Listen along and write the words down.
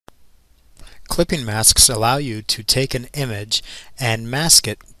Clipping masks allow you to take an image and mask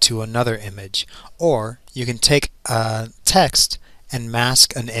it to another image, or you can take a text and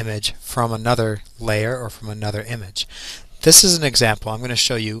mask an image from another layer or from another image. This is an example. I'm going to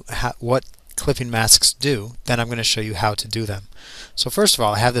show you what clipping masks do, then I'm going to show you how to do them. So first of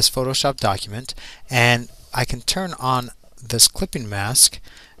all, I have this Photoshop document and I can turn on this clipping mask,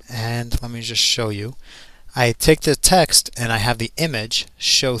 and let me just show you. I take the text and I have the image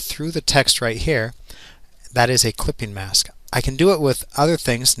show through the text right here. That is a clipping mask. I can do it with other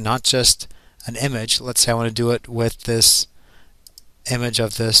things, not just an image. Let's say I want to do it with this image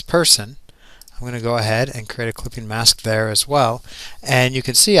of this person. I'm going to go ahead and create a clipping mask there as well, and you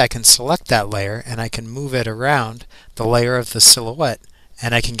can see I can select that layer and I can move it around the layer of the silhouette,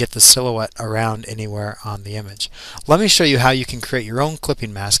 and I can get the silhouette around anywhere on the image. Let me show you how you can create your own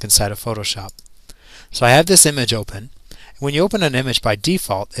clipping mask inside of Photoshop. So I have this image open. When you open an image by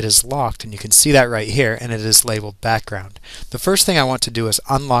default, it is locked, and you can see that right here, and it is labeled background. The first thing I want to do is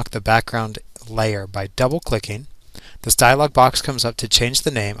unlock the background layer by double clicking. This dialog box comes up to change the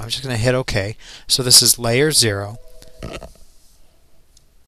name. I'm just going to hit OK. So this is layer 0.